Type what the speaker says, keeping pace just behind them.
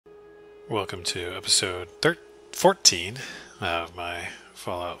Welcome to episode 14 of my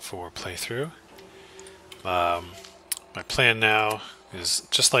Fallout 4 playthrough. My plan now is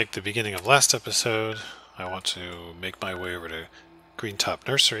just like the beginning of last episode. I want to make my way over to Greentop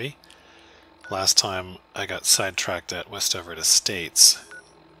Nursery. Last time I got sidetracked at West Everett Estates.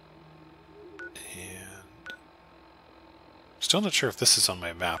 And still not sure if this is on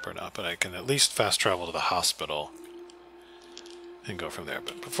my map or not, but I can at least fast travel to the hospital and go from there.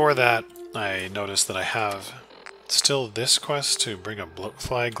 But before that, I noticed that I have still this quest to bring a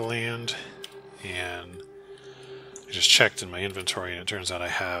bloatfly gland, and I just checked in my inventory and it turns out I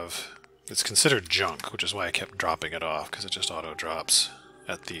have, it's considered junk, which is why I kept dropping it off, because it just auto drops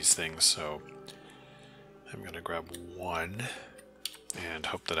at these things. So I'm going to grab one and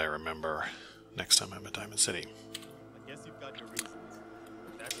hope that I remember next time I'm at Diamond City. I guess you've got your reasons.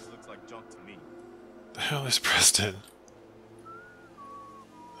 That just looks like junk to me. The hell is Preston?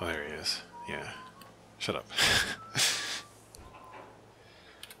 Oh, there he is. Yeah. Shut up.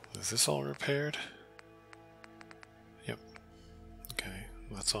 Is this all repaired? Yep. Okay.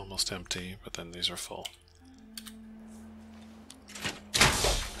 That's almost empty, but then these are full.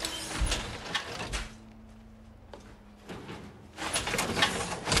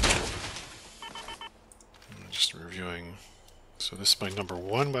 I'm just reviewing. So this, my number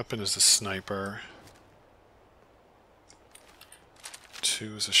one weapon is the sniper.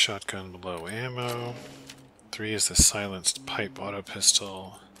 2 is a shotgun with low ammo. 3 is the silenced pipe auto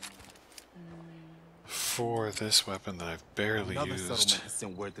pistol. 4, this weapon that I've barely Another used. settlement has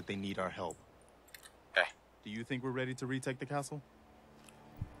sent word that they need our help. Okay. Do you think we're ready to retake the castle?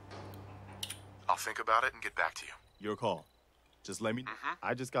 I'll think about it and get back to you. Your call. Just let me know.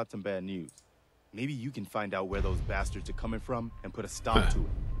 I just got some bad news. Maybe you can find out where those bastards are coming from and put a stop to it.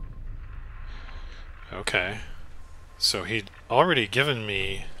 Okay. So he'd already given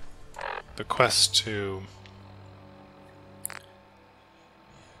me the quest to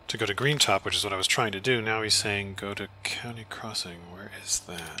go to Greentop, which is what I was trying to do. Now he's saying go to County Crossing. Where is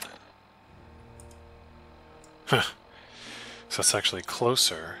that? Huh. So that's actually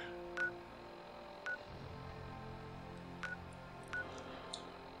closer.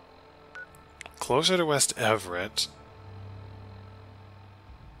 Closer to West Everett.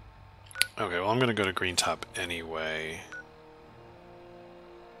 Okay, well I'm gonna go to Greentop anyway.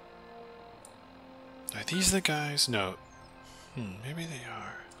 Are these the guys? No. Maybe they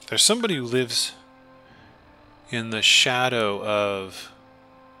are. There's somebody who lives in the shadow of,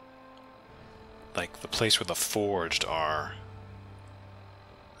 like, the place where the Forged are.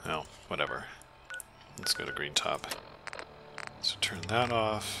 Oh, whatever. Let's go to Greentop. So turn that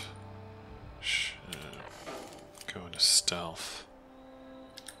off. Go into stealth.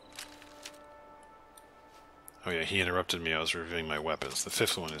 Oh yeah, he interrupted me. I was reviewing my weapons. The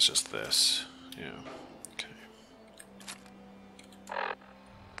 5th one is just this. Yeah. Okay.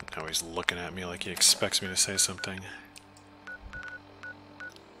 Now he's looking at me like he expects me to say something.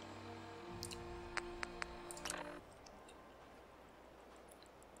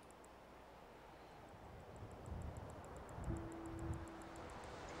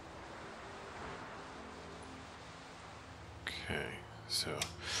 Okay, so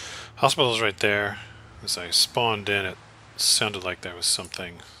hospital's right there. As I spawned in, it sounded like there was some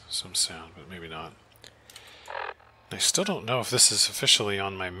sound, but maybe not. I still don't know if this is officially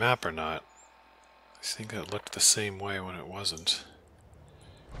on my map or not. I think it looked the same way when it wasn't.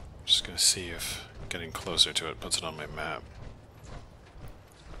 I'm just going to see if getting closer to it puts it on my map.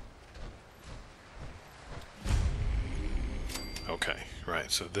 Okay, right,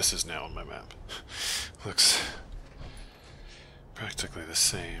 so this is now on my map. Looks practically the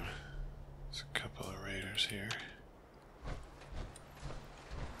same. There's a couple of raiders here.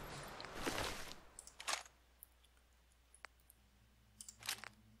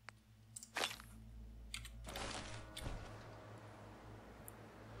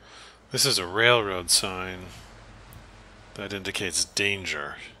 This is a railroad sign that indicates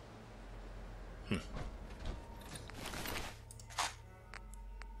danger.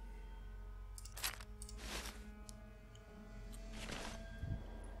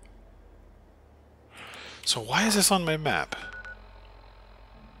 So why is this on my map?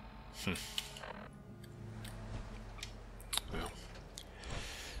 Well,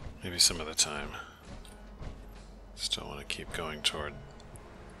 maybe some other time. Still want to keep going toward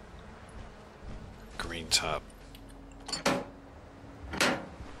Greentop.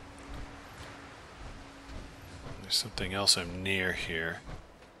 There's something else I'm near here.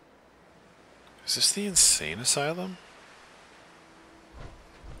 Is this the insane asylum?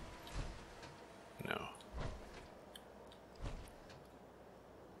 No.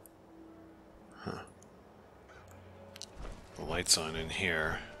 The light's on in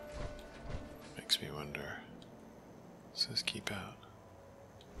here. Makes me wonder. It says keep out.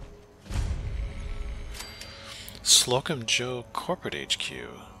 Slocum Joe Corporate HQ.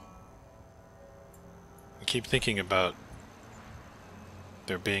 I keep thinking about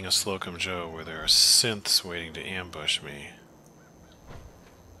there being a Slocum Joe where there are synths waiting to ambush me.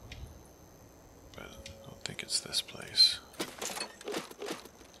 But I don't think it's this place.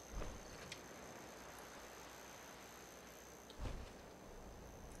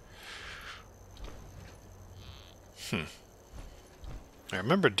 I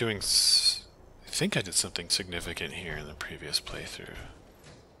remember doing... I think I did something significant here in the previous playthrough.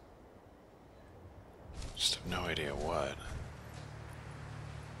 Just have no idea what.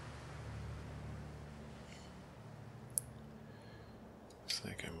 Looks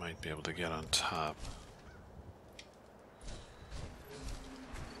like I might be able to get on top.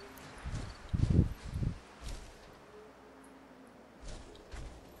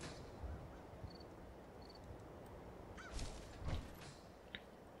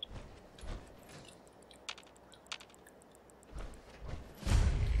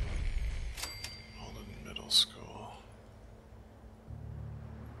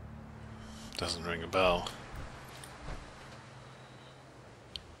 Doesn't ring a bell.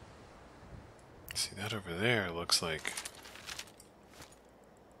 See, that over there looks like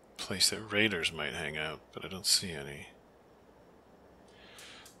a place that raiders might hang out, but I don't see any.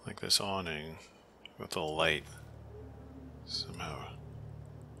 Like this awning with a light. Somehow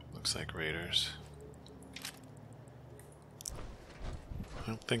looks like raiders. I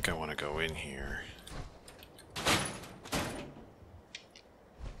don't think I want to go in here.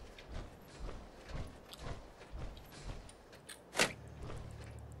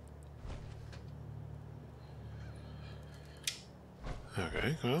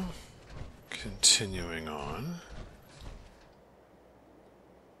 Okay, well, continuing on.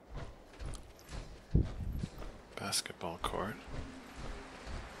 Basketball court.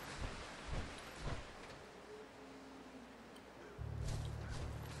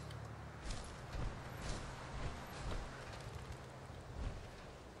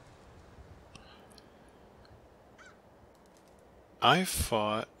 I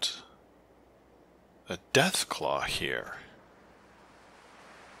fought a Deathclaw here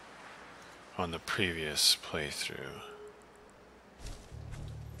on the previous playthrough.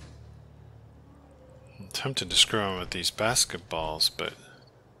 I'm tempted to screw on with these basketballs, but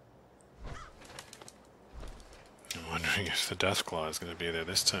I'm wondering if the Deathclaw is going to be there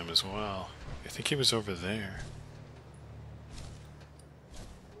this time as well. I think he was over there.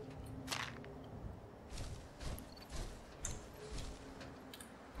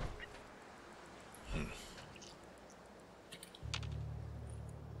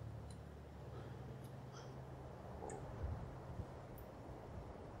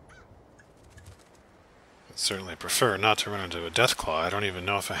 Certainly prefer not to run into a Deathclaw. I don't even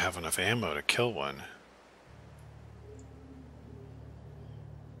know if I have enough ammo to kill one.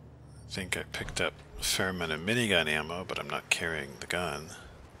 I think I picked up a fair amount of minigun ammo, but I'm not carrying the gun.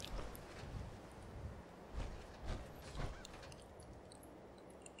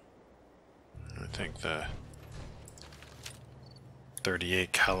 I think the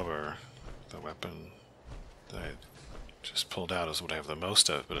 38 caliber, the weapon that I just pulled out, is what I have the most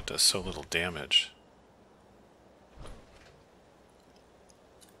of, but it does so little damage.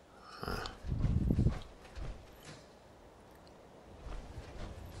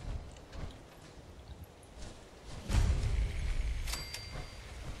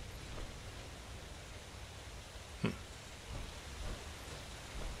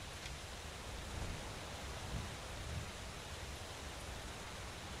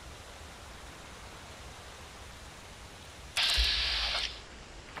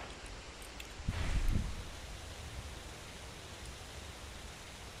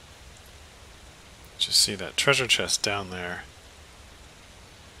 Just see that treasure chest down there.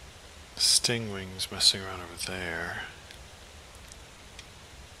 Stingwing's messing around over there.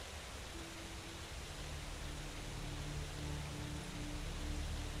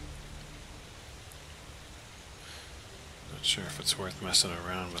 Not sure if it's worth messing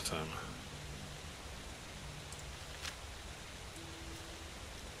around with them.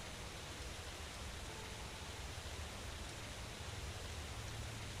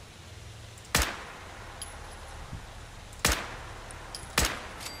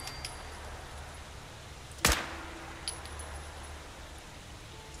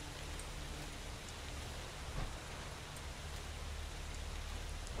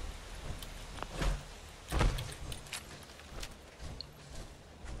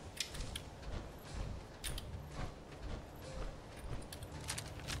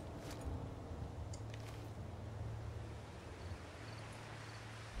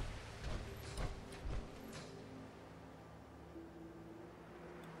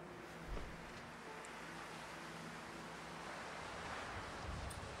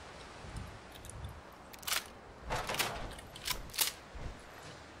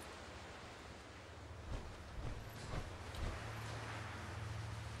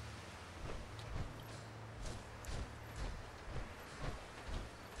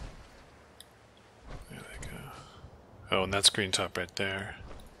 Oh, and that's green top right there.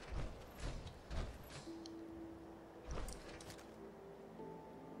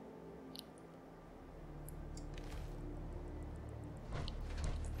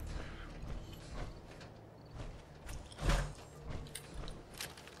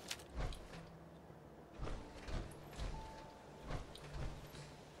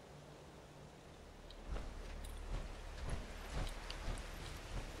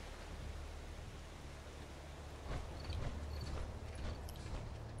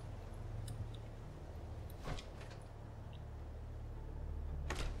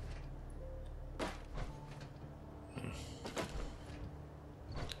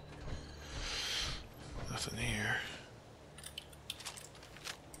 Nothing here.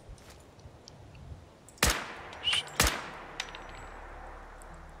 Shit.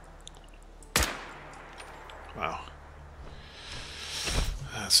 Wow.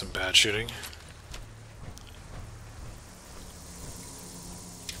 That's some bad shooting.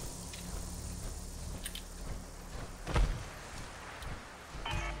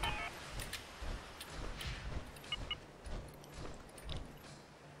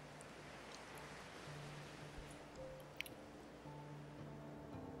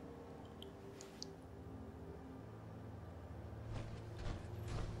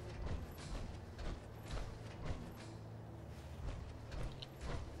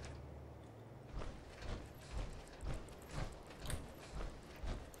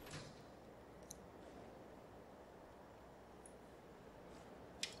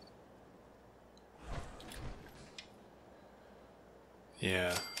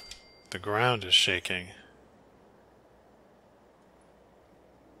 Yeah, the ground is shaking.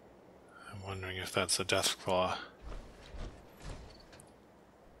 I'm wondering if that's a death claw.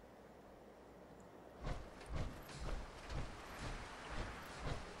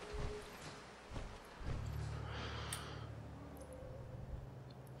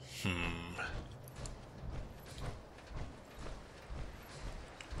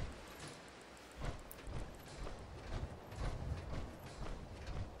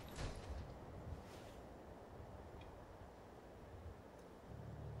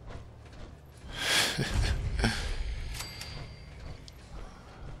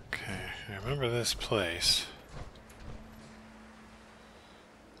 Okay, I remember this place.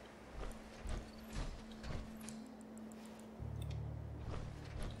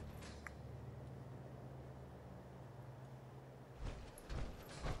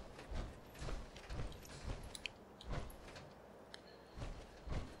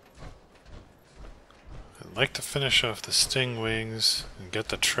 I'd like to finish off the sting wings and get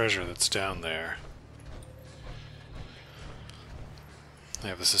the treasure that's down there. I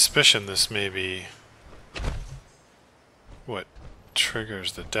have a suspicion this may be what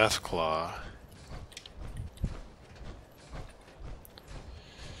triggers the death claw.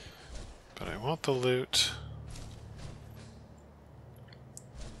 But I want the loot.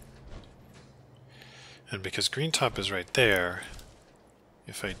 And because green top is right there,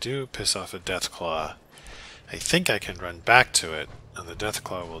 if I do piss off a death claw, I think I can run back to it, and the death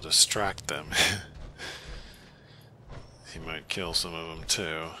claw will distract them. He might kill some of them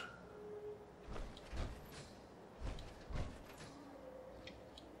too.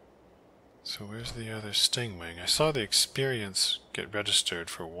 So where's the other stingwing? I saw the experience get registered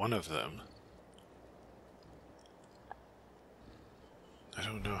for one of them. I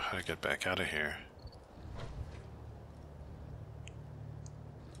don't know how to get back out of here.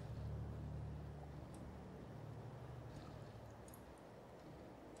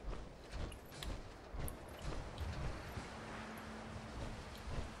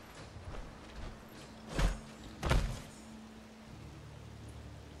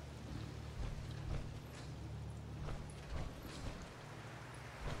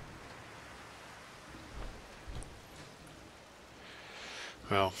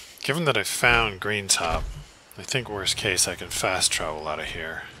 Well, given that I found green top, I think worst case I can fast travel out of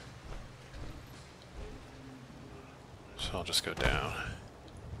here. So I'll just go down.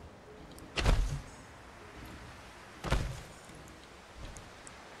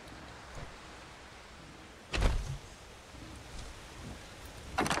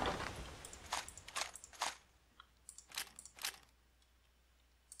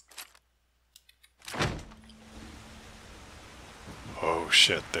 Oh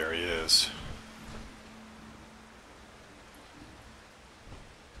shit, there he is.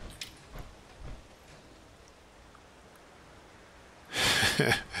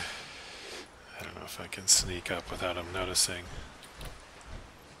 I don't know if I can sneak up without him noticing.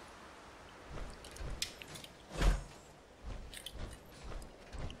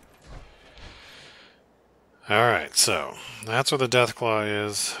 Alright, so that's where the Deathclaw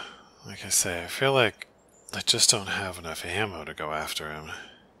is. Like I say, I feel like I just don't have enough ammo to go after him.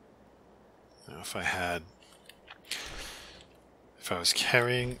 You know, if I was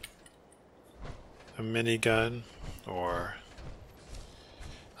carrying a minigun, or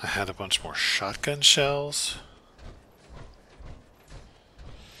I had a bunch more shotgun shells,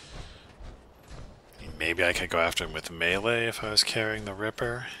 maybe I could go after him with melee if I was carrying the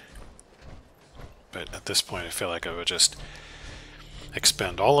Ripper. But at this point I feel like I would just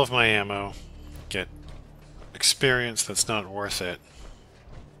expend all of my ammo, get experience that's not worth it.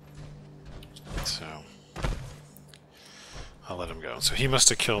 So I'll let him go. So he must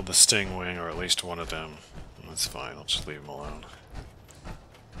have killed the Stingwing, or at least one of them. That's fine, I'll just leave him alone.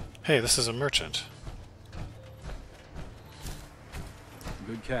 Hey, this is a merchant.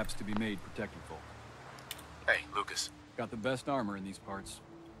 Good caps to be made protecting folk. Hey, Lucas. Got the best armor in these parts.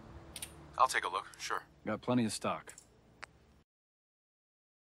 I'll take a look, sure. Got plenty of stock.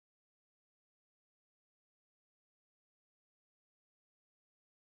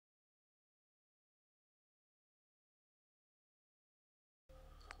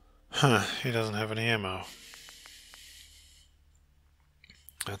 Huh, he doesn't have any ammo.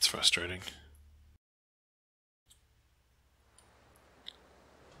 That's frustrating.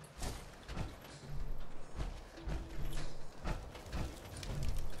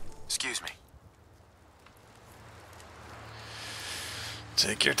 Excuse me.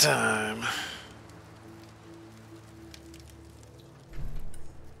 Take your time.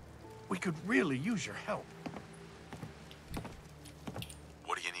 We could really use your help.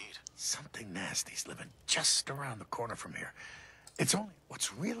 What do you need? Something nasty's living just around the corner from here. It's only...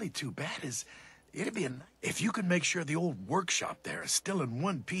 What's really too bad is... It'd be if you could make sure the old workshop there is still in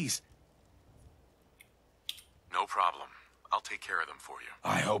one piece. No problem. I'll take care of them for you.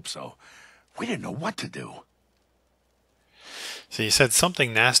 I hope so. We didn't know what to do. So you said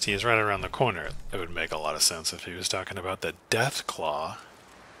something nasty is right around the corner. It would make a lot of sense if he was talking about the Deathclaw.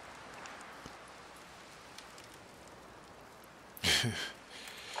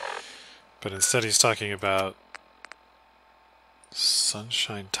 But instead he's talking about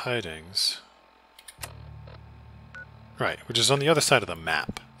Sunshine Tidings. Right, which is on the other side of the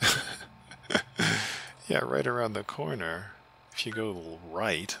map. Yeah, right around the corner. If you go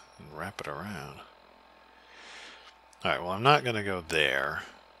right and wrap it around. Alright, well I'm not going to go there.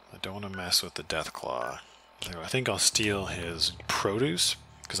 I don't want to mess with the Deathclaw. So I think I'll steal his produce,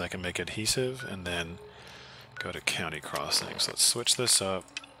 because I can make adhesive, and then go to County Crossing. So let's switch this up.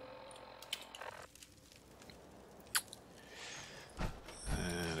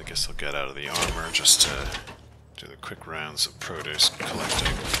 And I guess I'll get out of the armor just to do the quick rounds of produce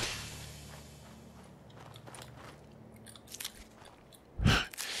collecting.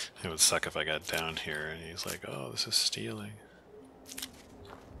 It would suck if I got down here and he's like, oh, this is stealing.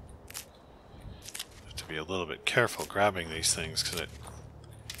 Have to be a little bit careful grabbing these things, because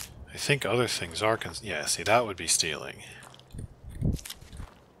I think other things are... yeah, see, that would be stealing.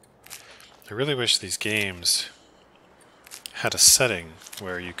 I really wish these games had a setting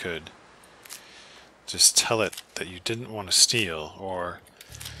where you could just tell it that you didn't want to steal, or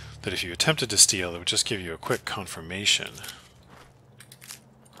that if you attempted to steal, it would just give you a quick confirmation.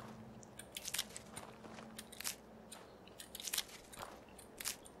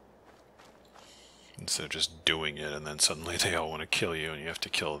 Instead of just doing it and then suddenly they all want to kill you and you have to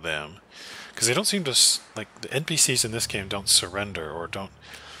kill them. Because they don't seem to... like, the NPCs in this game don't surrender, or don't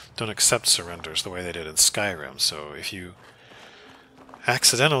accept surrenders the way they did in Skyrim. So if you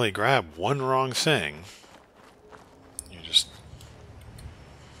accidentally grab one wrong thing, you just...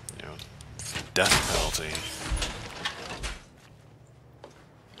 you know, death penalty.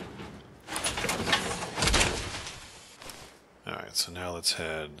 Alright, so now let's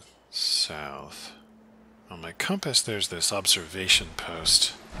head south. On my compass there's this observation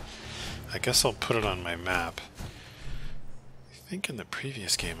post. I guess I'll put it on my map. I think in the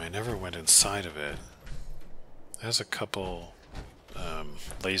previous game I never went inside of it. It has a couple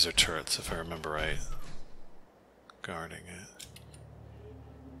laser turrets, if I remember right, guarding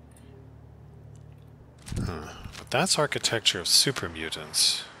it. But that's architecture of super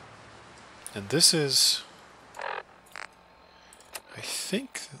mutants. And this is... I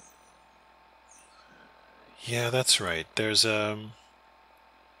think... yeah, that's right. There's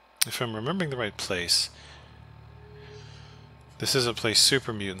if I'm remembering the right place, this is a place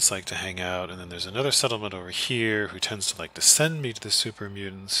super mutants like to hang out, and then there's another settlement over here who tends to like to send me to the super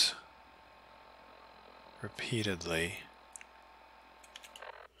mutants repeatedly.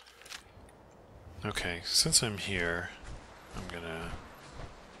 Okay, since I'm here, I'm gonna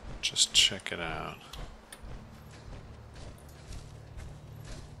just check it out.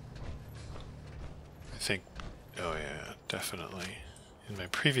 Oh yeah, definitely. In my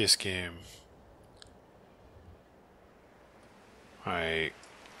previous game,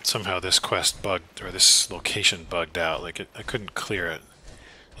 somehow this quest bugged, or this location bugged out. Like I couldn't clear it,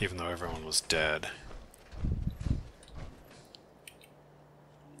 even though everyone was dead.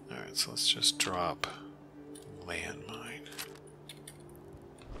 Alright, so let's just drop landmine.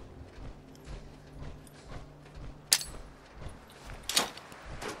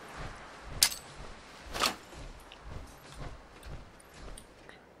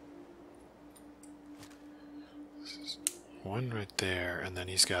 One right there, and then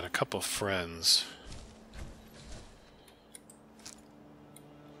he's got a couple friends.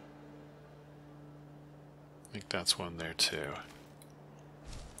 I think that's one there too.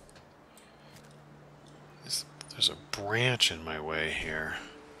 There's a branch in my way here.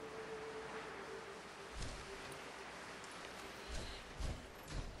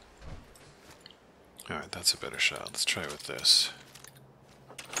 Alright, that's a better shot. Let's try with this.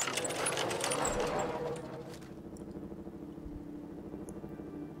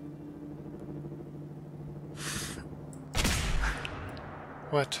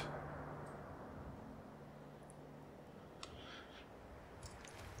 What?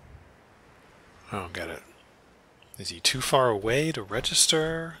 I don't get it. Is he too far away to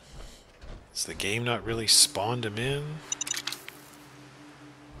register? Is the game not really spawned him in?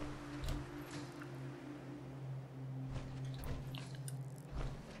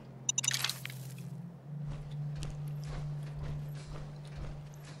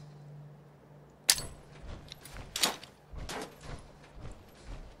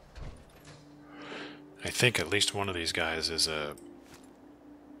 I think at least one of these guys is a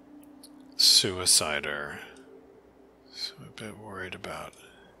suicider. So I'm a bit worried about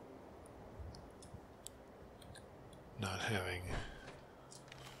not having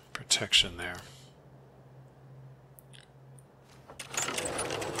protection there.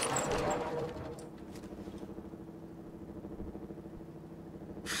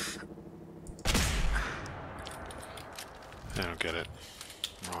 I don't get it.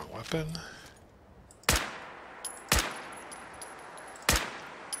 Wrong weapon.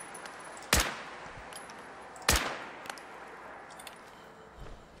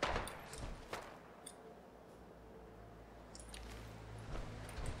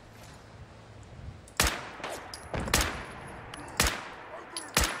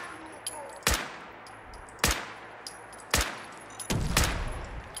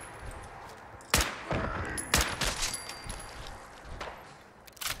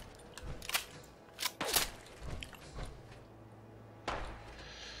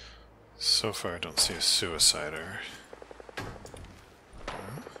 So far I don't see a suicider.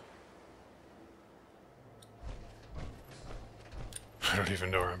 I don't even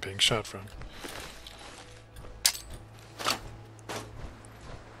know where I'm being shot from.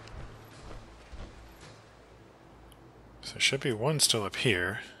 So there should be one still up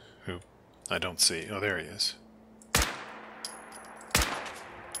here, who I don't see. Oh, there he is.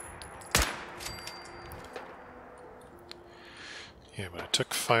 Yeah, but I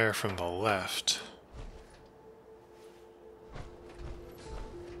took fire from the left.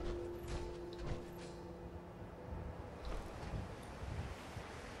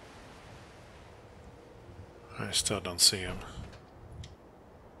 I still don't see him.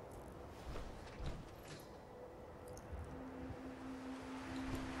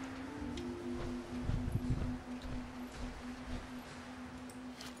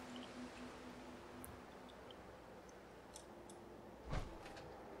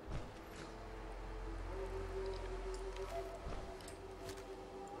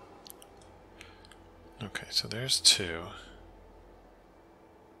 Okay, so there's two.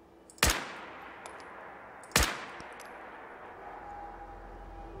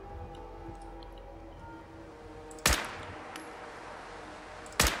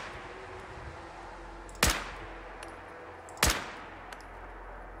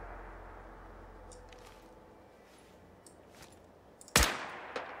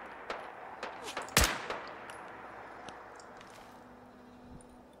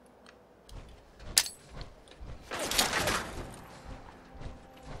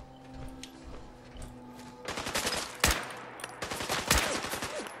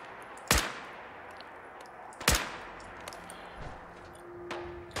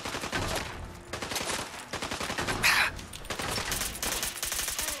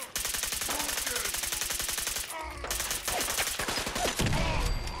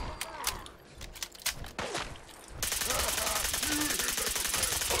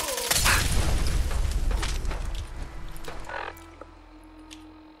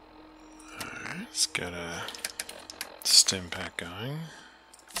 stim-pack going.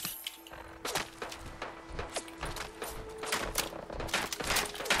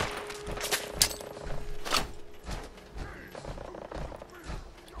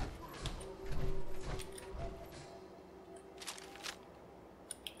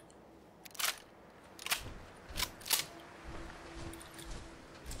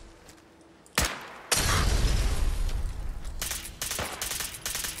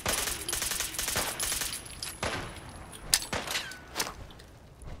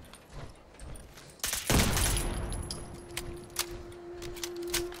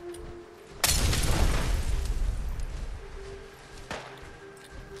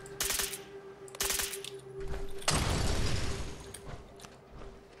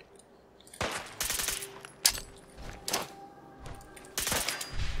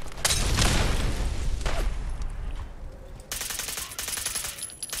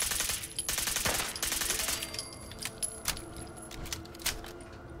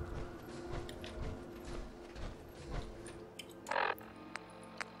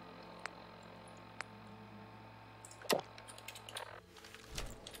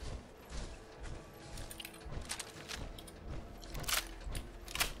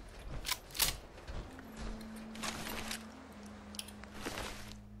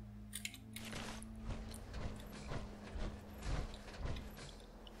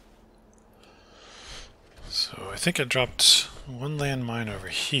 So I think I dropped one landmine over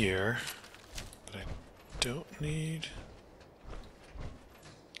here, but I don't need...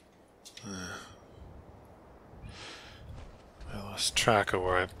 I lost track of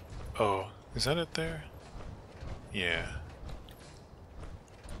where I... Oh, is that it there? Yeah.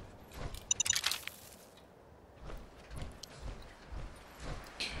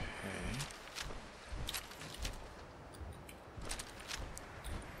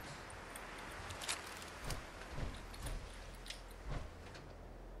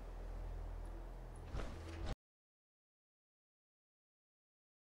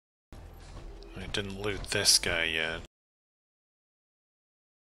 I didn't loot this guy yet.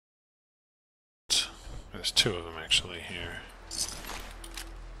 There's two of them actually here.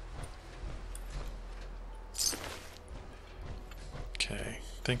 Okay,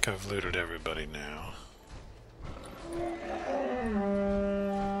 I think I've looted everybody now.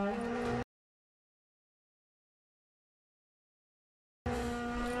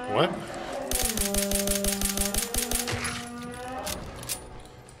 What?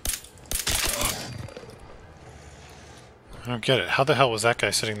 I don't get it. How the hell was that guy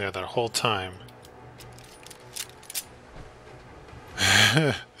sitting there that whole time?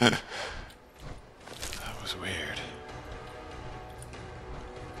 That was weird.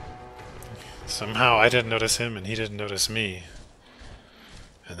 Somehow I didn't notice him and he didn't notice me.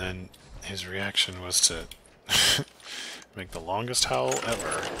 And then his reaction was to make the longest howl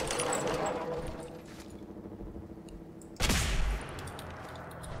ever.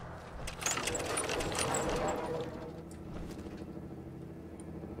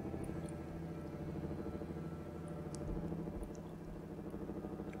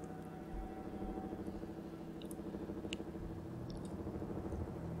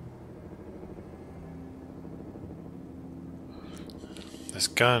 This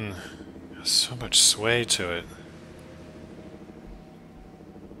gun has so much sway to it.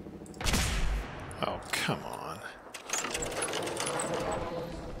 Oh, come on.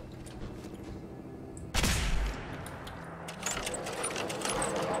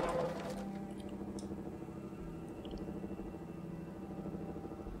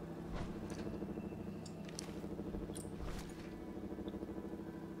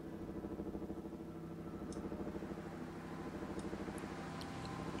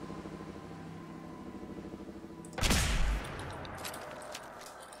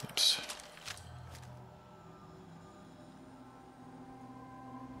 Oops.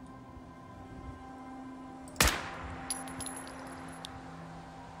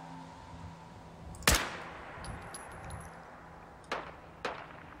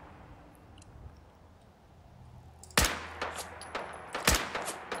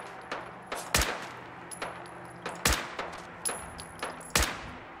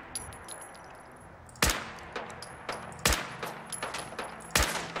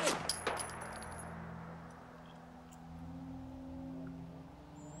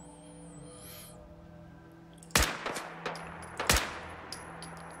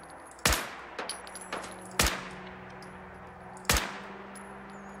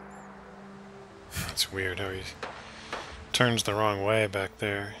 It's weird how he turns the wrong way back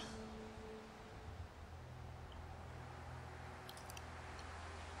there.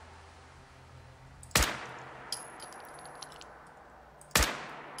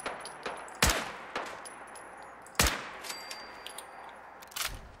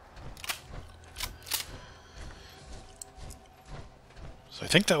 So I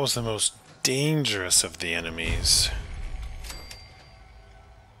think that was the most dangerous of the enemies.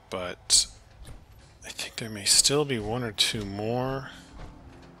 But I think there may still be one or two more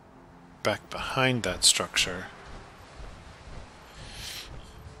back behind that structure.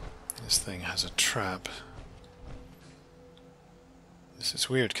 This thing has a trap. This is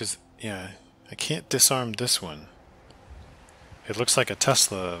weird because, yeah, I can't disarm this one. It looks like a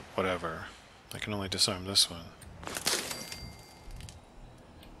Tesla, whatever. I can only disarm this one.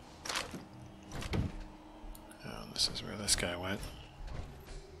 Oh, this is where this guy went.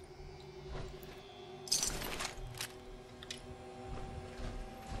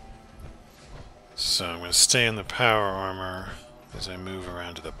 So I'm going to stay in the power armor as I move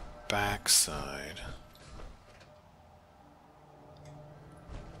around to the back side.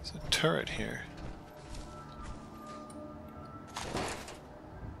 There's a turret here.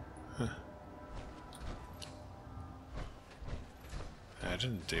 Huh. I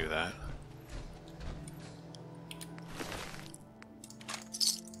didn't do that.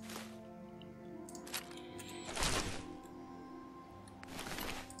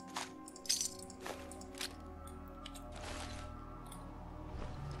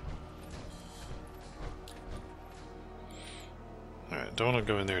 Don't want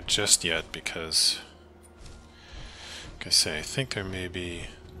to go in there just yet because, like I say, I think there may be...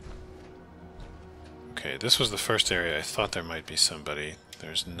 Okay, this was the first area I thought there might be somebody.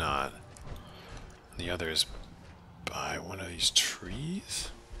 There's not. The other is by one of these trees?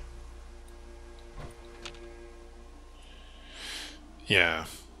 Yeah.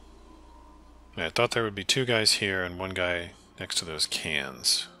 I thought there would be two guys here and one guy next to those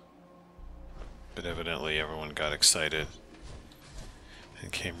cans. But evidently everyone got excited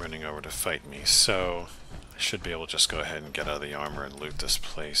and came running over to fight me, so I should be able to just go ahead and get out of the armor and loot this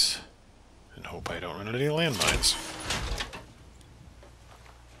place. And hope I don't run into any landmines.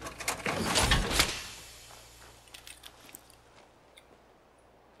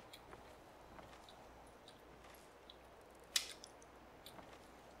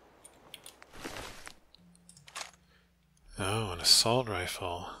 Oh, an assault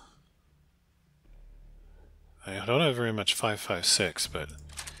rifle. I don't have very much 5.56, but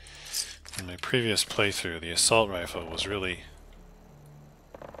in my previous playthrough, the assault rifle was really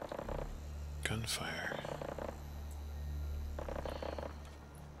gunfire.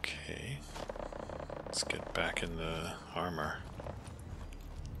 Okay, let's get back in the armor.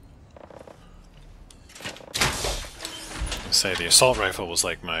 I say the assault rifle was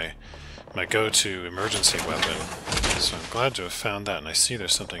like my go-to emergency weapon, so I'm glad to have found that. And I see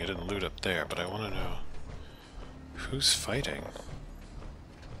there's something I didn't loot up there, but I want to know. Who's fighting?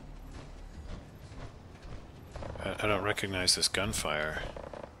 I don't recognize this gunfire.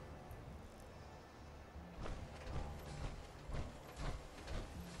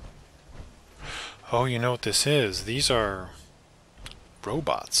 Oh, you know what this is? These are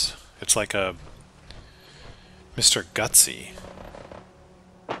robots. It's like a Mr. Gutsy.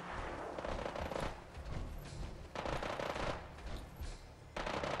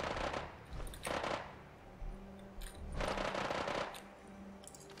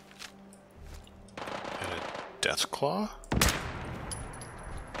 Claw?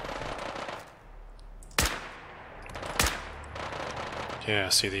 Yeah,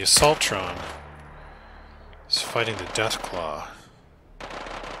 see, the Assaultron is fighting the Deathclaw.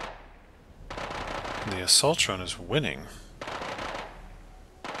 And the Assaultron is winning.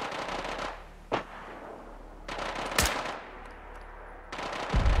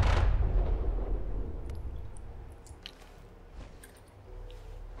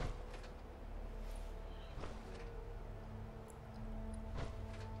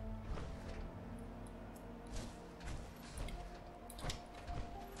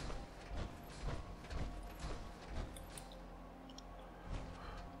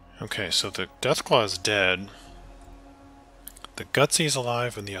 Okay, so the Deathclaw is dead. The Gutsy is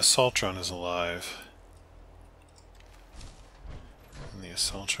alive and the Assaultron is alive. And the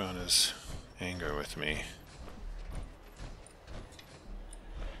Assaultron is angry with me.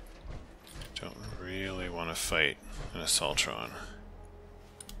 Don't really want to fight an Assaultron.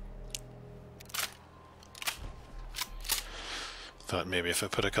 Thought maybe if I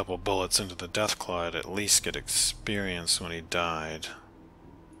put a couple bullets into the Deathclaw, I'd at least get experience when he died.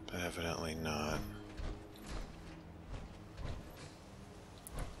 But evidently not.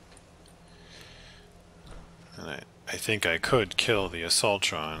 And I think I could kill the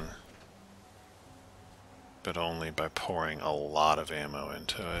Assaultron, but only by pouring a lot of ammo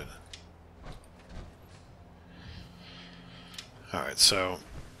into it. Alright, so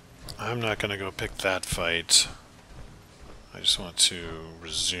I'm not going to go pick that fight. I just want to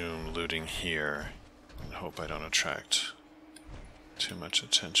resume looting here and hope I don't attract too much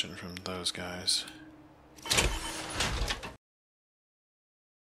attention from those guys.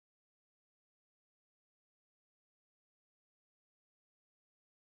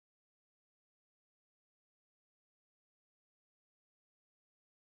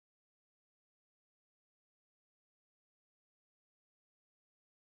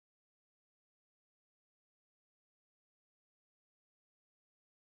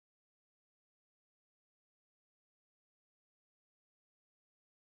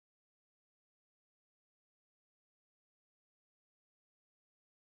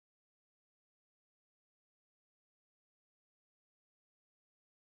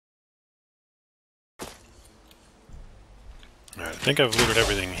 Alright, I think I've looted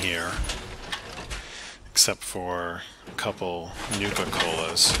everything here, except for a couple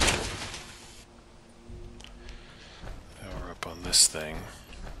Nuka-Colas. Now we're up on this thing.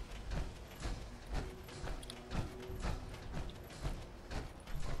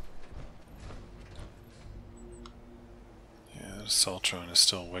 Yeah, the Saltron is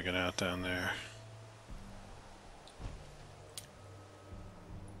still wigging out down there.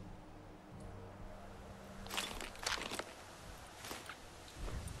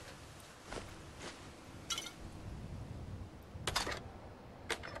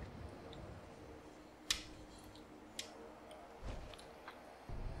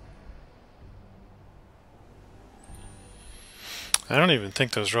 I don't even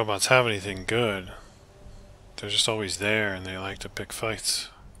think those robots have anything good. They're just always there and they like to pick fights.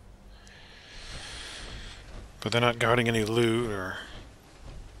 But they're not guarding any loot,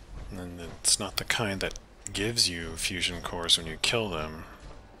 and it's not the kind that gives you fusion cores when you kill them.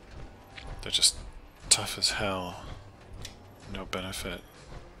 They're just tough as hell. No benefit.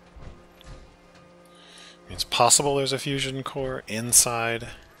 I mean, it's possible there's a fusion core inside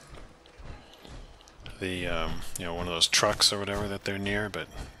the, you know, one of those trucks or whatever that they're near, but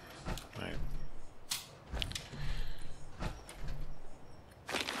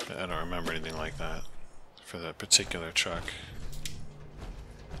I don't remember anything like that for that particular truck.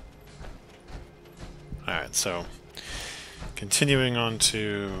 Alright, so continuing on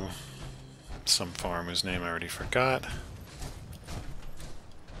to some farm whose name I already forgot.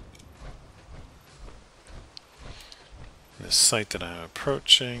 This site that I'm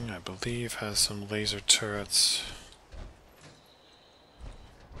approaching, I believe, has some laser turrets.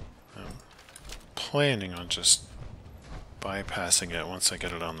 I'm planning on just bypassing it once I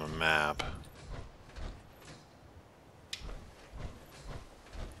get it on the map.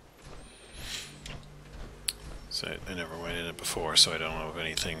 So I never went in it before, so I don't know of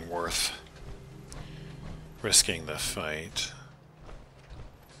anything worth risking the fight.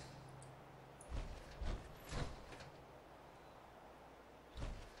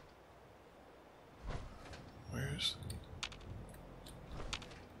 Where's...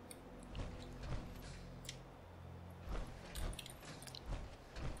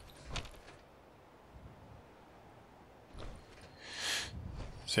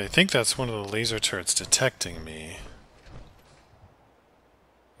 See, I think that's one of the laser turrets detecting me.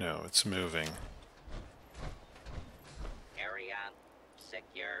 No, it's moving. Area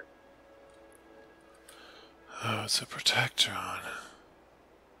secure. Oh, it's a Protectron.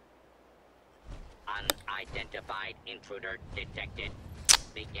 Unidentified intruder detected.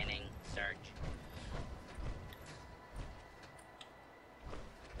 Beginning search.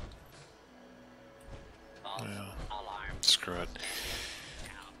 False alarm. Screw it.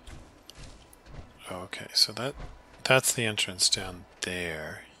 Okay, so that's the entrance down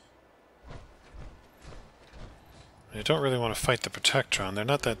there. I don't really want to fight the Protectron. They're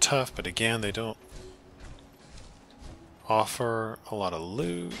not that tough, but again, they don't offer a lot of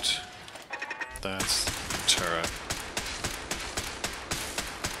loot. That's the turret.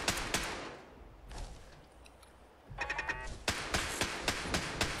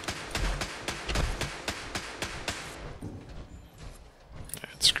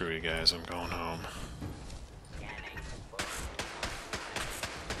 Alright, screw you guys, I'm going home.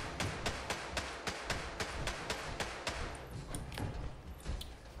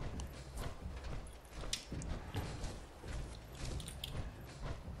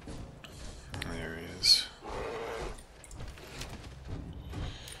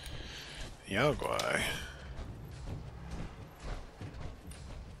 Yaguai.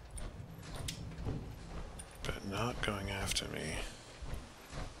 But not going after me.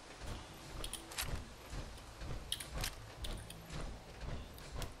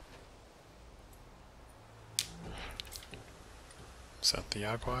 Is that the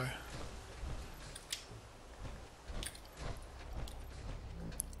Yaguai?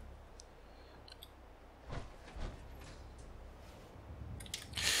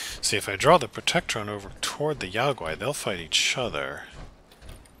 See, if I draw the Protectron over toward the Yaogwai, they'll fight each other.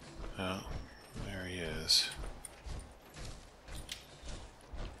 Oh, there he is.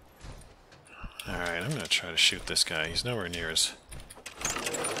 Alright, I'm going to try to shoot this guy. He's nowhere near his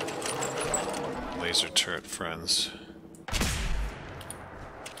laser turret friends.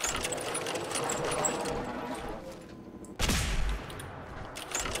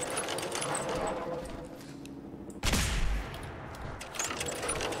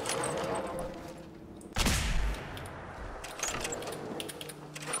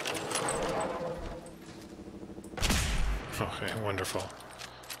 Okay, wonderful.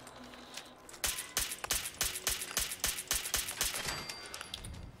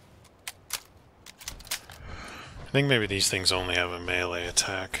 I think maybe these things only have a melee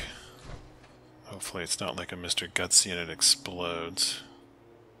attack. Hopefully it's not like a Mr. Gutsy and it explodes.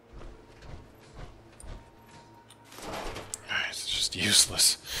 It's just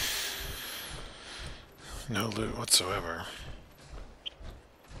useless. No loot whatsoever.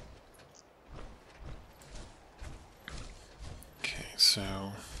 Okay,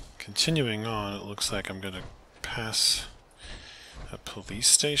 so continuing on, it looks like I'm going to pass a police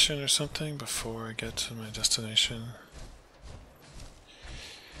station or something before I get to my destination.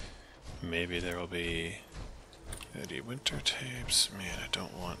 Maybe there will be Eddie Winter tapes. Man, I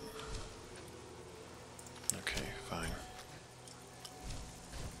don't want... Okay, fine.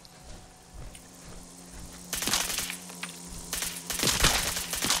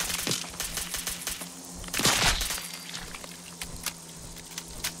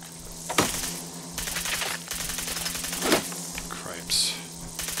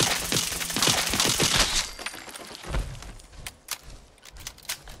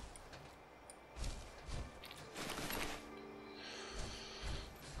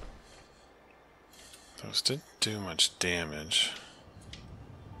 Those didn't do much damage.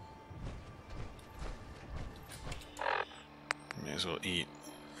 May as well eat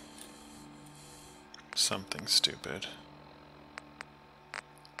something stupid.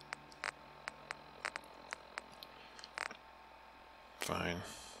 Fine.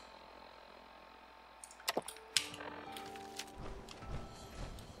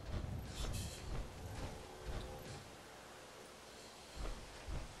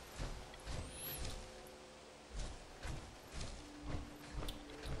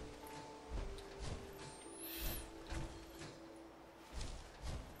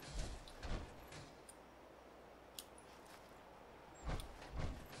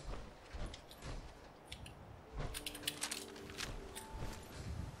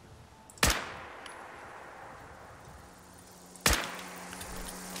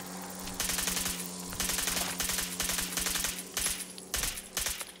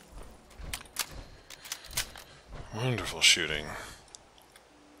 Wonderful shooting.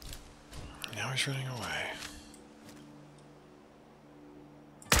 Now he's running away.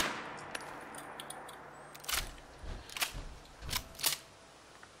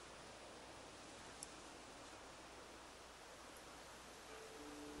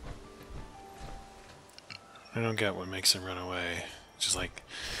 I don't get what makes him run away. Just like,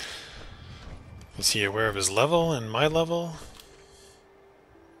 is he aware of his level and my level?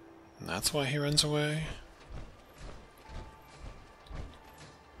 And that's why he runs away?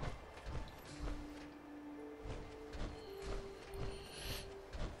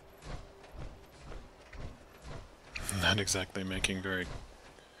 Not exactly making very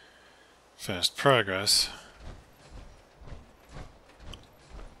fast progress.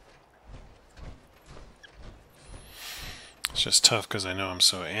 It's just tough because I know I'm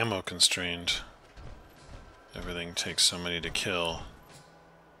so ammo constrained. Everything takes so many to kill.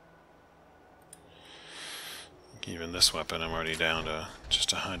 Even this weapon I'm already down to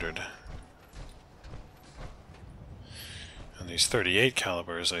just 100. And these 38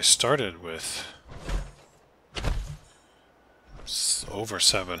 calibers, I started with over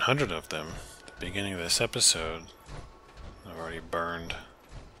 700 of them at the beginning of this episode. I've already burned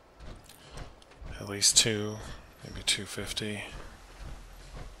at least 2, maybe 250.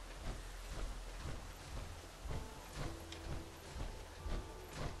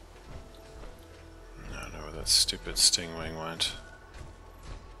 I don't know where that stupid stingwing went.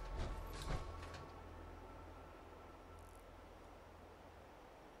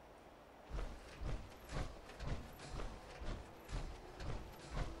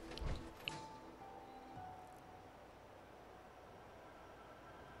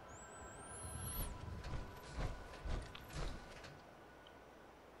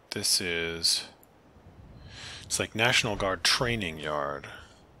 This is, it's like National Guard training yard.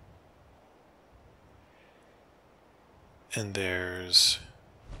 And there's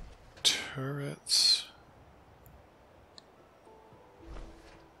turrets.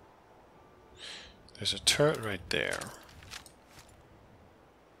 There's a turret right there.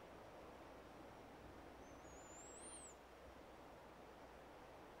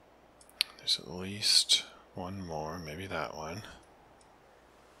 There's at least one more, maybe that one.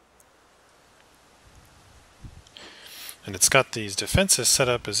 And it's got these defenses set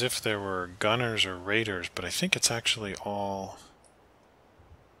up as if there were gunners or raiders, but I think it's actually all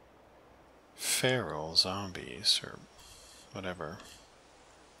feral zombies or whatever.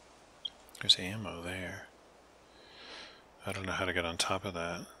 There's ammo there. I don't know how to get on top of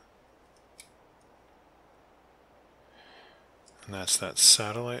that. And that's that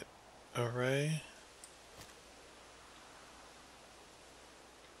satellite array.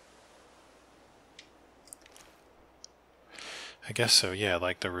 I guess so, yeah,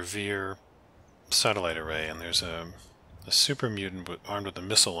 like the Revere Satellite Array, and there's a super mutant armed with a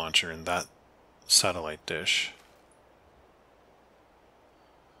missile launcher in that satellite dish.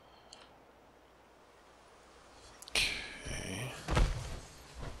 Okay.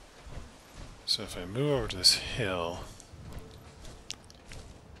 So if I move over to this hill...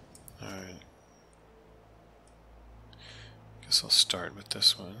 Alright. Guess I'll start with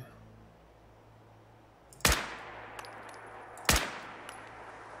this one.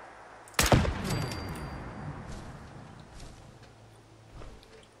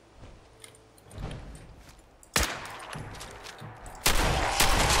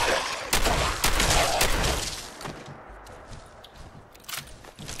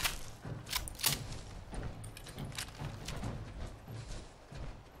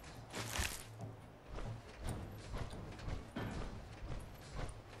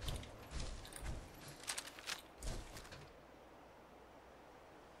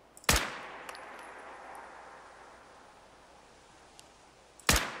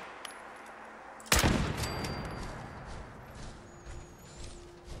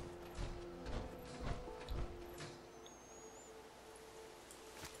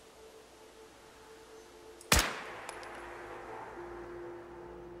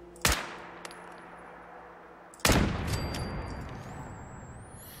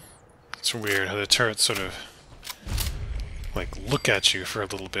 It's weird how the turrets sort of like look at you for a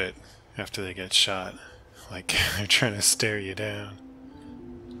little bit after they get shot. Like they're trying to stare you down.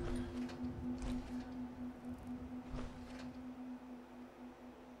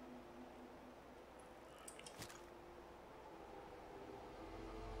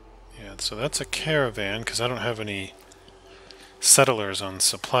 Yeah, so that's a caravan because I don't have any settlers on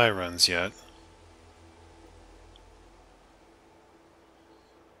supply runs yet.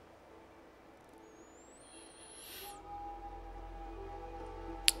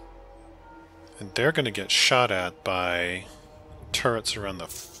 And they're going to get shot at by turrets around the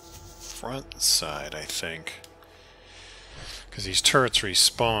front side, I think. Because these turrets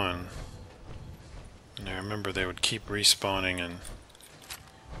respawn. And I remember they would keep respawning and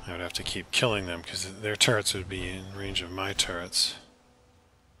I would have to keep killing them because their turrets would be in range of my turrets.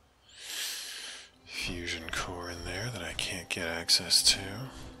 Fusion core in there that I can't get access to.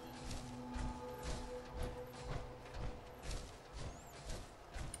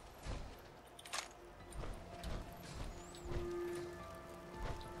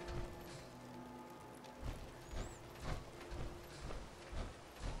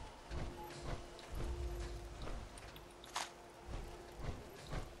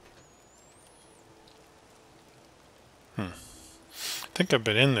 I think I've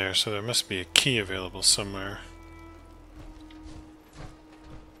been in there, so there must be a key available somewhere.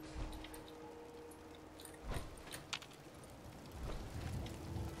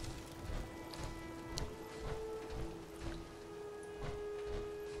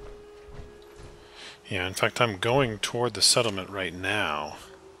 Yeah, in fact, I'm going toward the settlement right now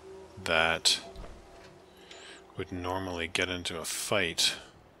that would normally get into a fight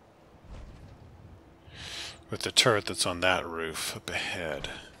with the turret that's on that roof up ahead.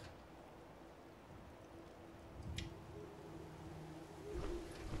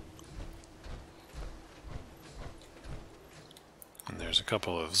 And there's a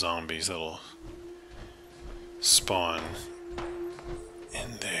couple of zombies that'll spawn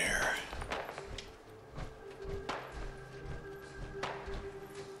in there.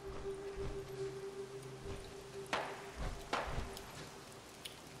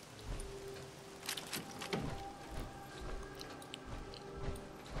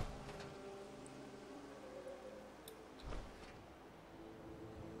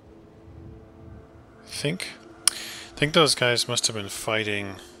 I think those guys must have been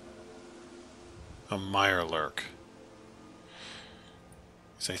fighting a Mirelurk.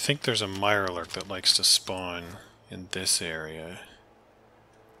 Because I think there's a mirelurk that likes to spawn in this area.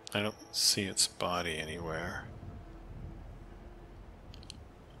 I don't see its body anywhere.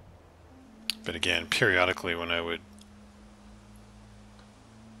 But again, periodically when I would...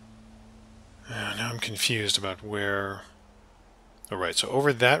 now I'm confused about where... Oh, right, so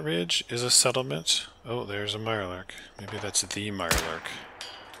over that ridge is a settlement. Oh, there's a mirelurk. Maybe that's the mirelurk.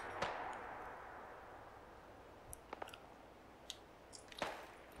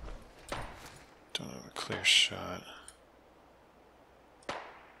 Don't have a clear shot.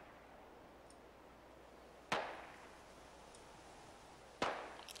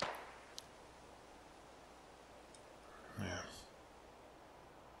 Yeah.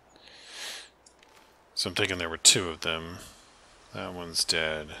 So I'm thinking there were two of them. That one's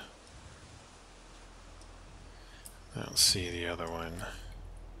dead. I don't see the other one.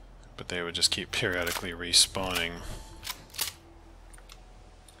 But they would just keep periodically respawning.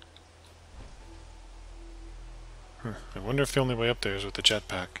 I wonder if the only way up there is with the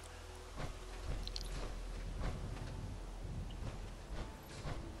jetpack.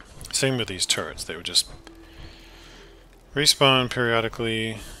 Same with these turrets. They would just respawn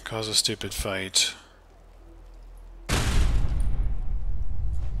periodically, cause a stupid fight.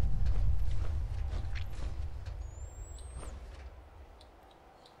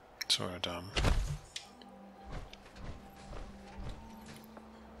 Sort of dumb.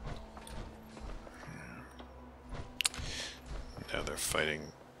 Now they're fighting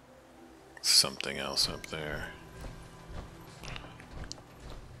something else up there.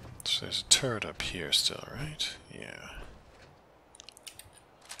 So there's a turret up here still, right? Yeah.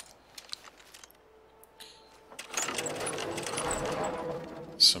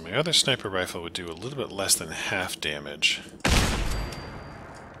 So my other sniper rifle would do a little bit less than half damage.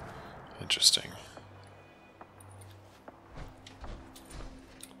 Interesting.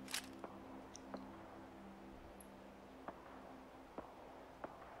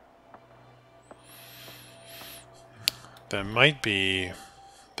 That might be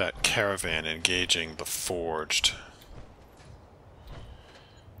that caravan engaging the Forged,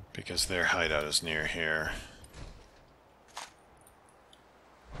 because their hideout is near here.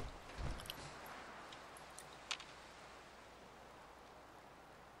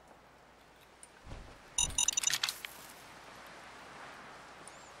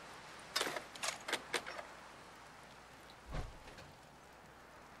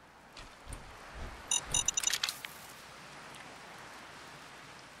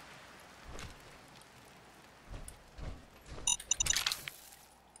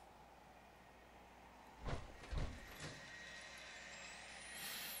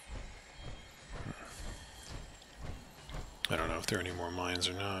 I don't know if there are any more mines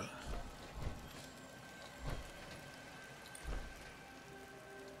or not.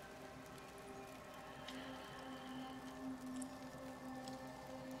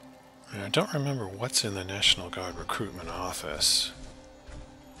 And I don't remember what's in the National Guard recruitment office.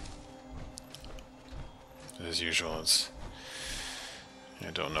 As usual,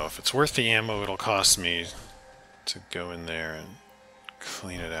 I don't know if it's worth the ammo it'll cost me to go in there and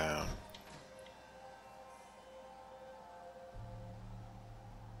clean it out.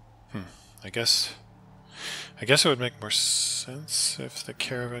 I guess it would make more sense if the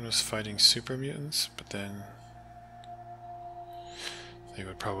caravan was fighting super mutants, but then they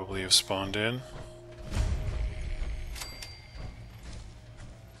would probably have spawned in.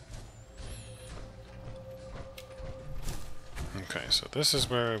 Okay, so this is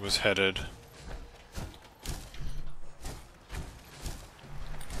where I was headed.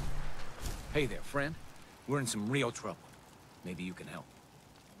 Hey there, friend. We're in some real trouble. Maybe you can help.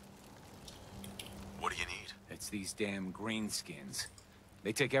 What do you need? It's these damn greenskins.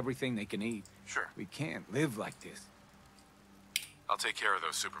 They take everything they can eat. Sure. We can't live like this. I'll take care of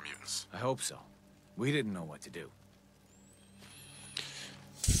those super mutants. I hope so. We didn't know what to do.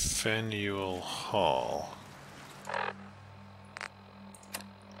 Faneuil Hall.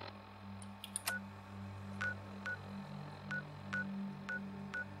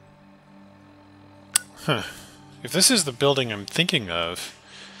 Huh. If this is the building I'm thinking of,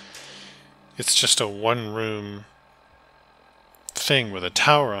 it's just a one-room thing with a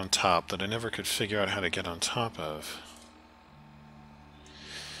tower on top that I never could figure out how to get on top of.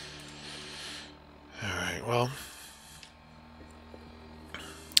 Alright, well,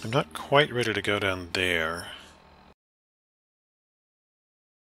 I'm not quite ready to go down there.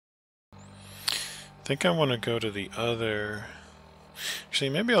 I think I want to go to the other... Actually,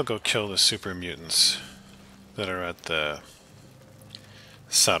 maybe I'll go kill the super mutants that are at the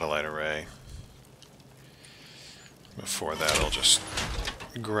satellite array. Before that, I'll just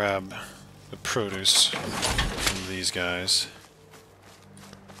grab the produce from these guys.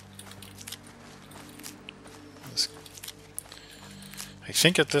 I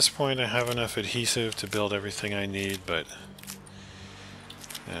think at this point I have enough adhesive to build everything I need, but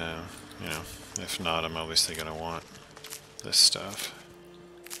you know, if not, I'm obviously going to want this stuff.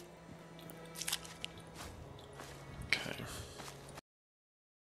 Okay.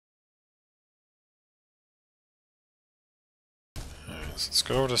 Alright, so let's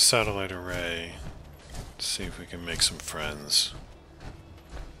go over to Satellite Array, see if we can make some friends.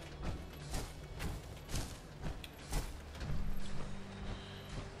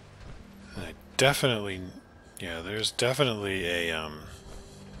 Definitely, yeah, there's definitely a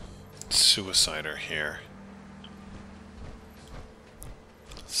suicider here.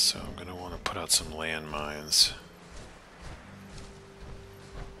 So I'm going to want to put out some landmines.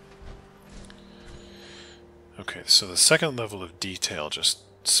 Okay, so the second level of detail just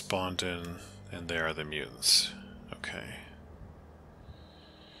spawned in, and there are the mutants. Okay.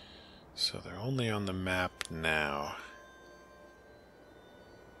 So they're only on the map now.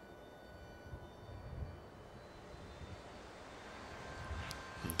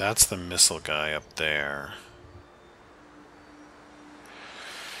 That's the missile guy up there.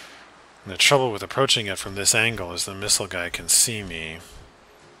 And the trouble with approaching it from this angle is the missile guy can see me.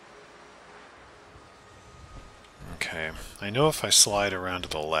 Okay, I know if I slide around to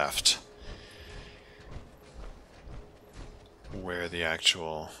the left, where the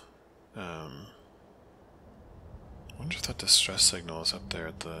actual... I wonder if that distress signal is up there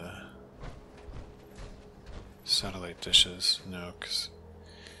at the satellite dishes. No, because...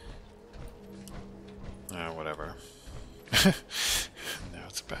 whatever. Now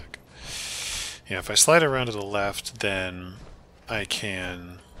it's back. Yeah, if I slide around to the left, then I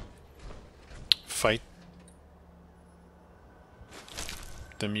can fight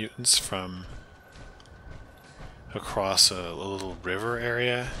the mutants from across a little river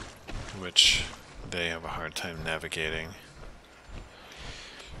area, which they have a hard time navigating.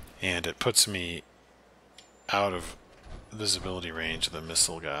 And it puts me out of visibility range of the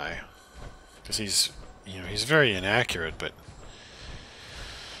missile guy. Because he's, you know, he's very inaccurate, but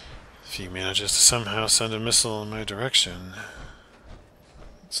if he manages to somehow send a missile in my direction,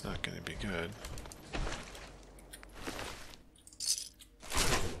 it's not going to be good.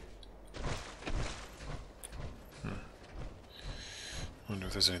 Wonder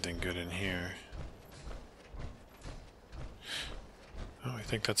if there's anything good in here. Oh, I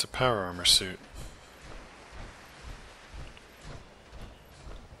think that's a power armor suit.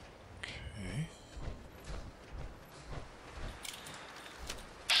 Okay.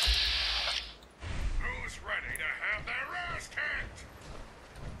 Who's ready to have their ass kicked?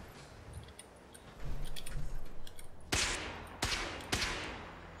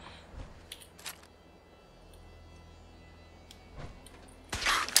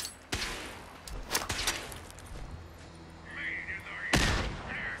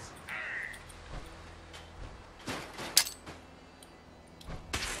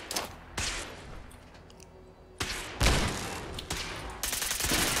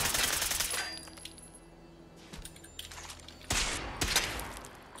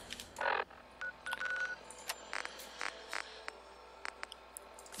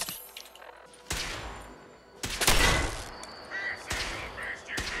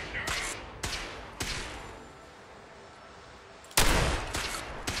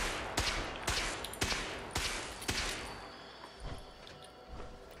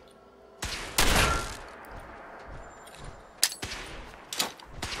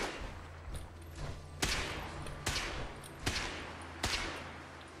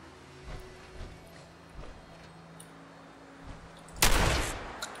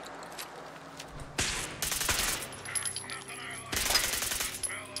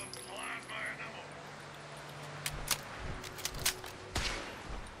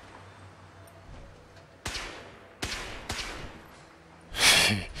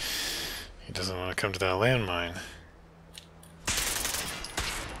 He doesn't want to come to that landmine.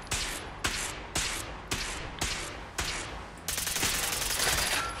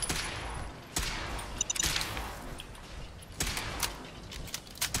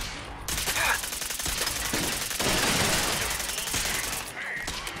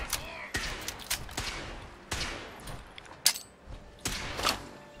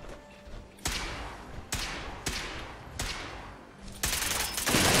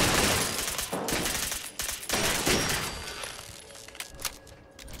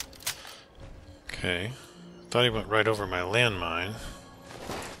 Okay, thought he went right over my landmine.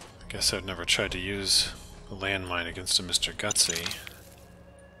 Guess I've never tried to use a landmine against a Mr. Gutsy.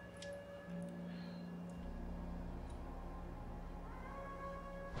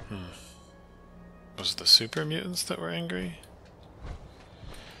 Was it the super mutants that were angry?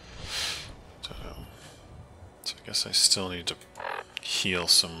 Don't know. So I guess I still need to heal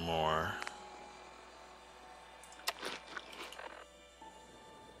some more.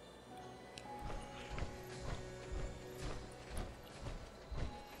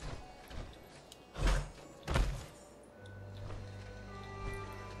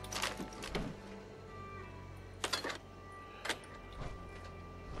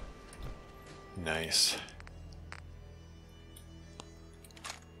 Nice.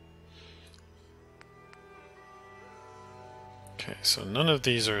 Okay, so none of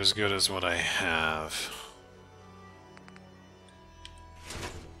these are as good as what I have.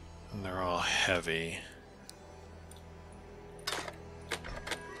 And they're all heavy.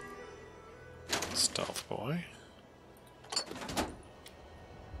 Stealth boy.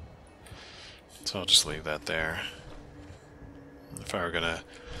 So I'll just leave that there. If I were gonna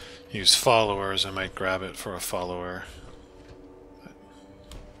use followers, I might grab it for a follower.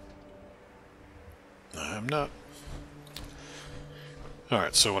 But I'm not.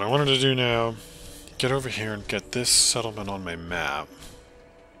 Alright, so what I wanted to do now, get over here and get this settlement on my map.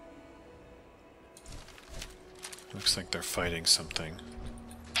 Looks like they're fighting something.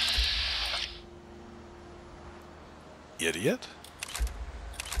 Idiot?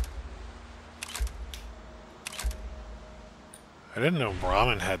 I didn't know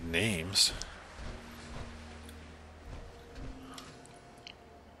Brahmin had names.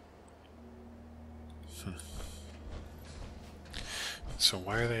 So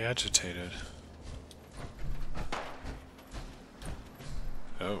why are they agitated?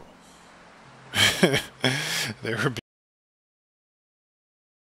 Oh. They were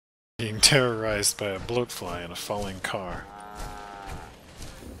being terrorized by a bloatfly in a falling car.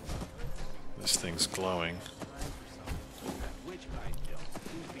 This thing's glowing.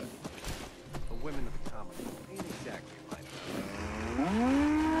 Women of the comedy ain't exactly like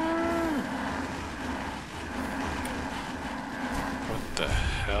What the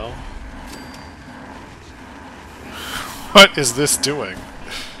hell? What is this doing?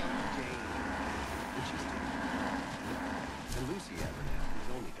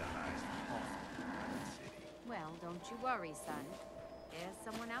 Well, don't you worry, son. There's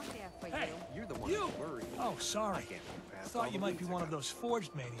someone out there for Hey, you. You're the one You! who's worried. Oh, sorry. Thought you might be one of those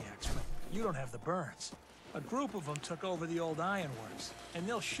forged maniacs, but you don't have the burns. A group of them took over the old ironworks, and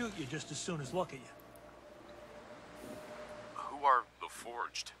they'll shoot you just as soon as look at you. Who are the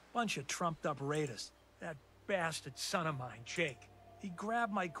Forged? Bunch of trumped-up raiders. That bastard son of mine, Jake. He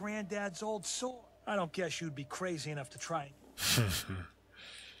grabbed my granddad's old sword. I don't guess you'd be crazy enough to try it.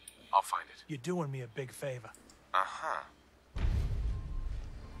 I'll find it. You're doing me a big favor. Uh-huh.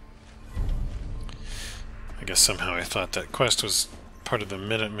 I guess somehow I thought that quest was part of the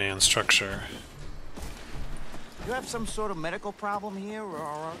Minuteman structure. You have some sort of medical problem here,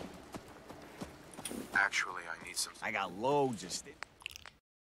 or... Actually, I need some... I got loads of stuff.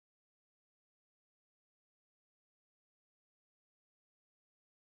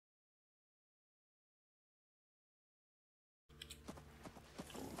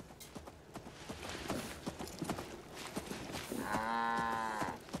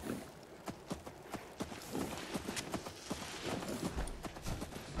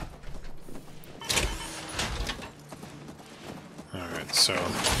 Alright, so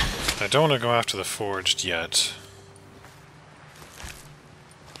I don't want to go after the Forged yet.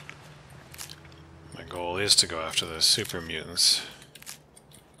 My goal is to go after those super mutants.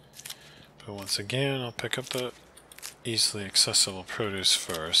 But once again, I'll pick up the easily accessible produce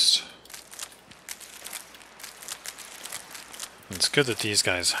first. And it's good that these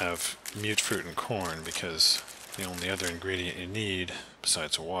guys have mute fruit and corn, because the only other ingredient you need,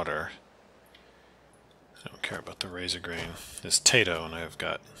 besides water, I don't care about the razor grain, is Tato, and I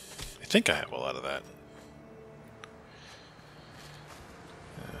think I have a lot of that.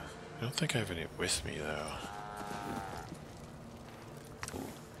 I don't think I have any with me, though.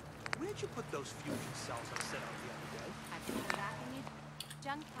 Where'd you put those fusion cells I set out the other day? I put them back in your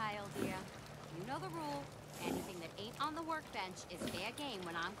junk pile, dear. You know the rule. Anything that ain't on the workbench is fair game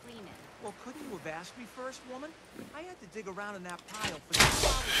when I'm cleaning. Well, couldn't you have asked me first, woman? I had to dig around in that pile for 2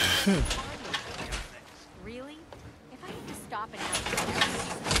 hours to find those damn things. Really? If I had to stop and ask you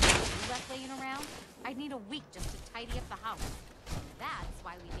you left laying around, I'd need a week just to tidy up the house. That's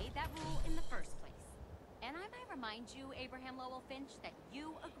why we made that rule in the first place. And I might remind you, Abraham Lowell Finch, that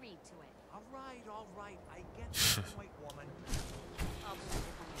you agreed to it. All right. I get the point, woman. I'll believe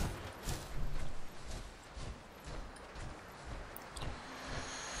it when you say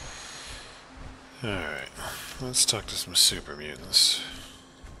it. Alright, let's talk to some super mutants.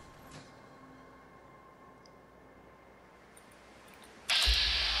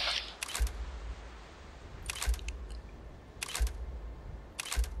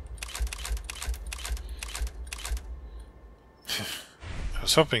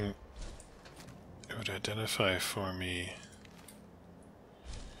 was hoping it would identify for me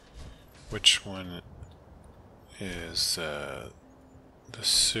which one is the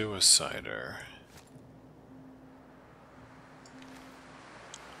suicider.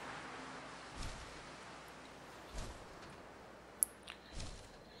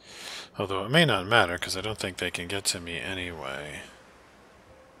 Although it may not matter, because I don't think they can get to me anyway.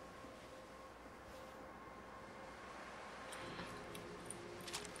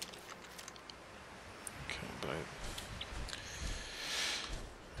 Okay, but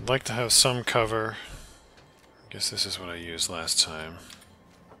I'd like to have some cover. I guess this is what I used last time.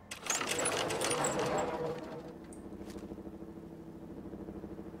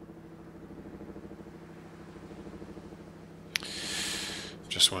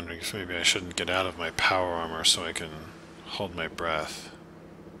 Just wondering if maybe I shouldn't get out of my power armor so I can hold my breath.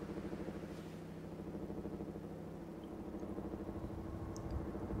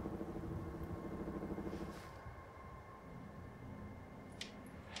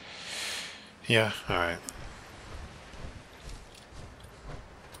 Yeah, alright.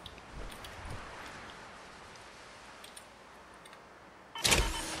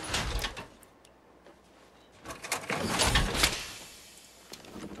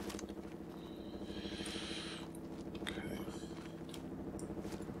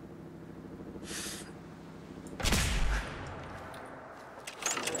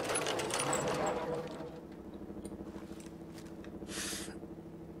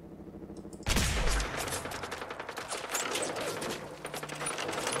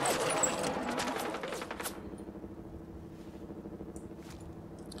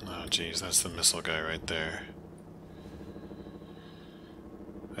 Jeez, that's the missile guy right there.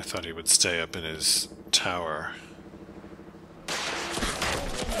 I thought he would stay up in his tower.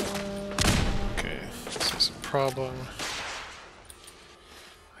 Okay, this is a problem.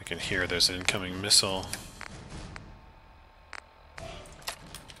 I can hear there's an incoming missile.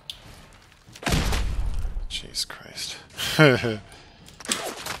 Jeez Christ.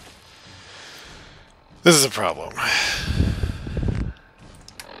 This is a problem.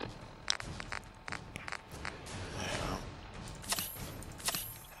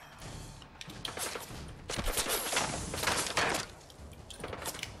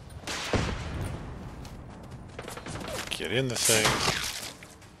 Get in the thing.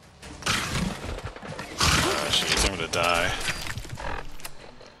 Oh, jeez, I'm gonna die.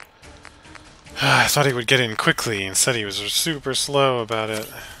 I thought he would get in quickly, instead he was super slow about it.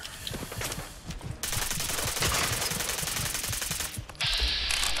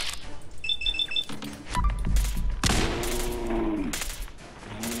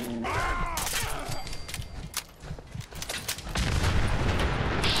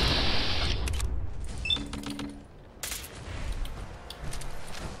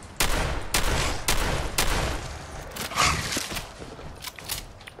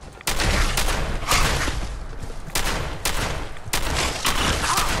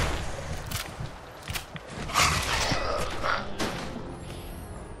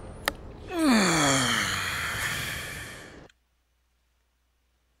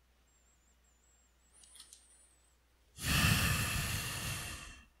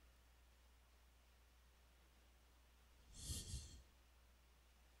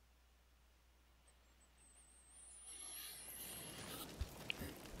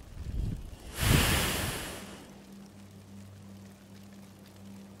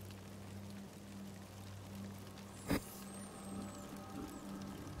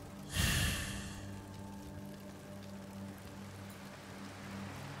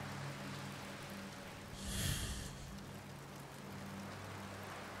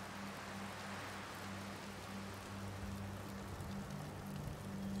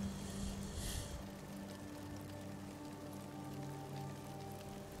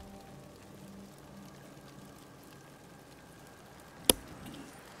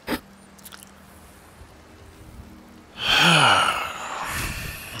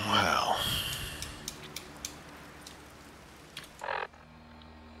 Wow.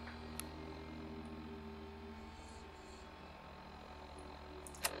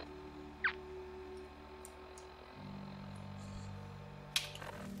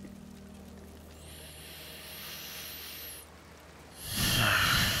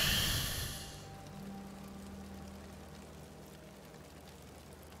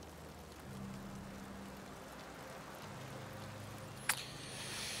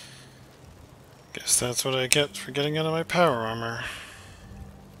 Guess that's what I get for getting out of my power armor.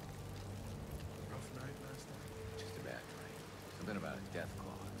 Rough night last night? Just a bad night. Something about a death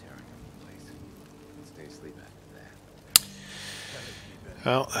claw tearing up the place. Couldn't stay asleep after that.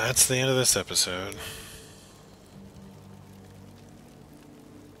 Well, that's the end of this episode.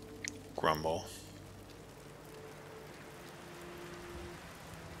 Grumble.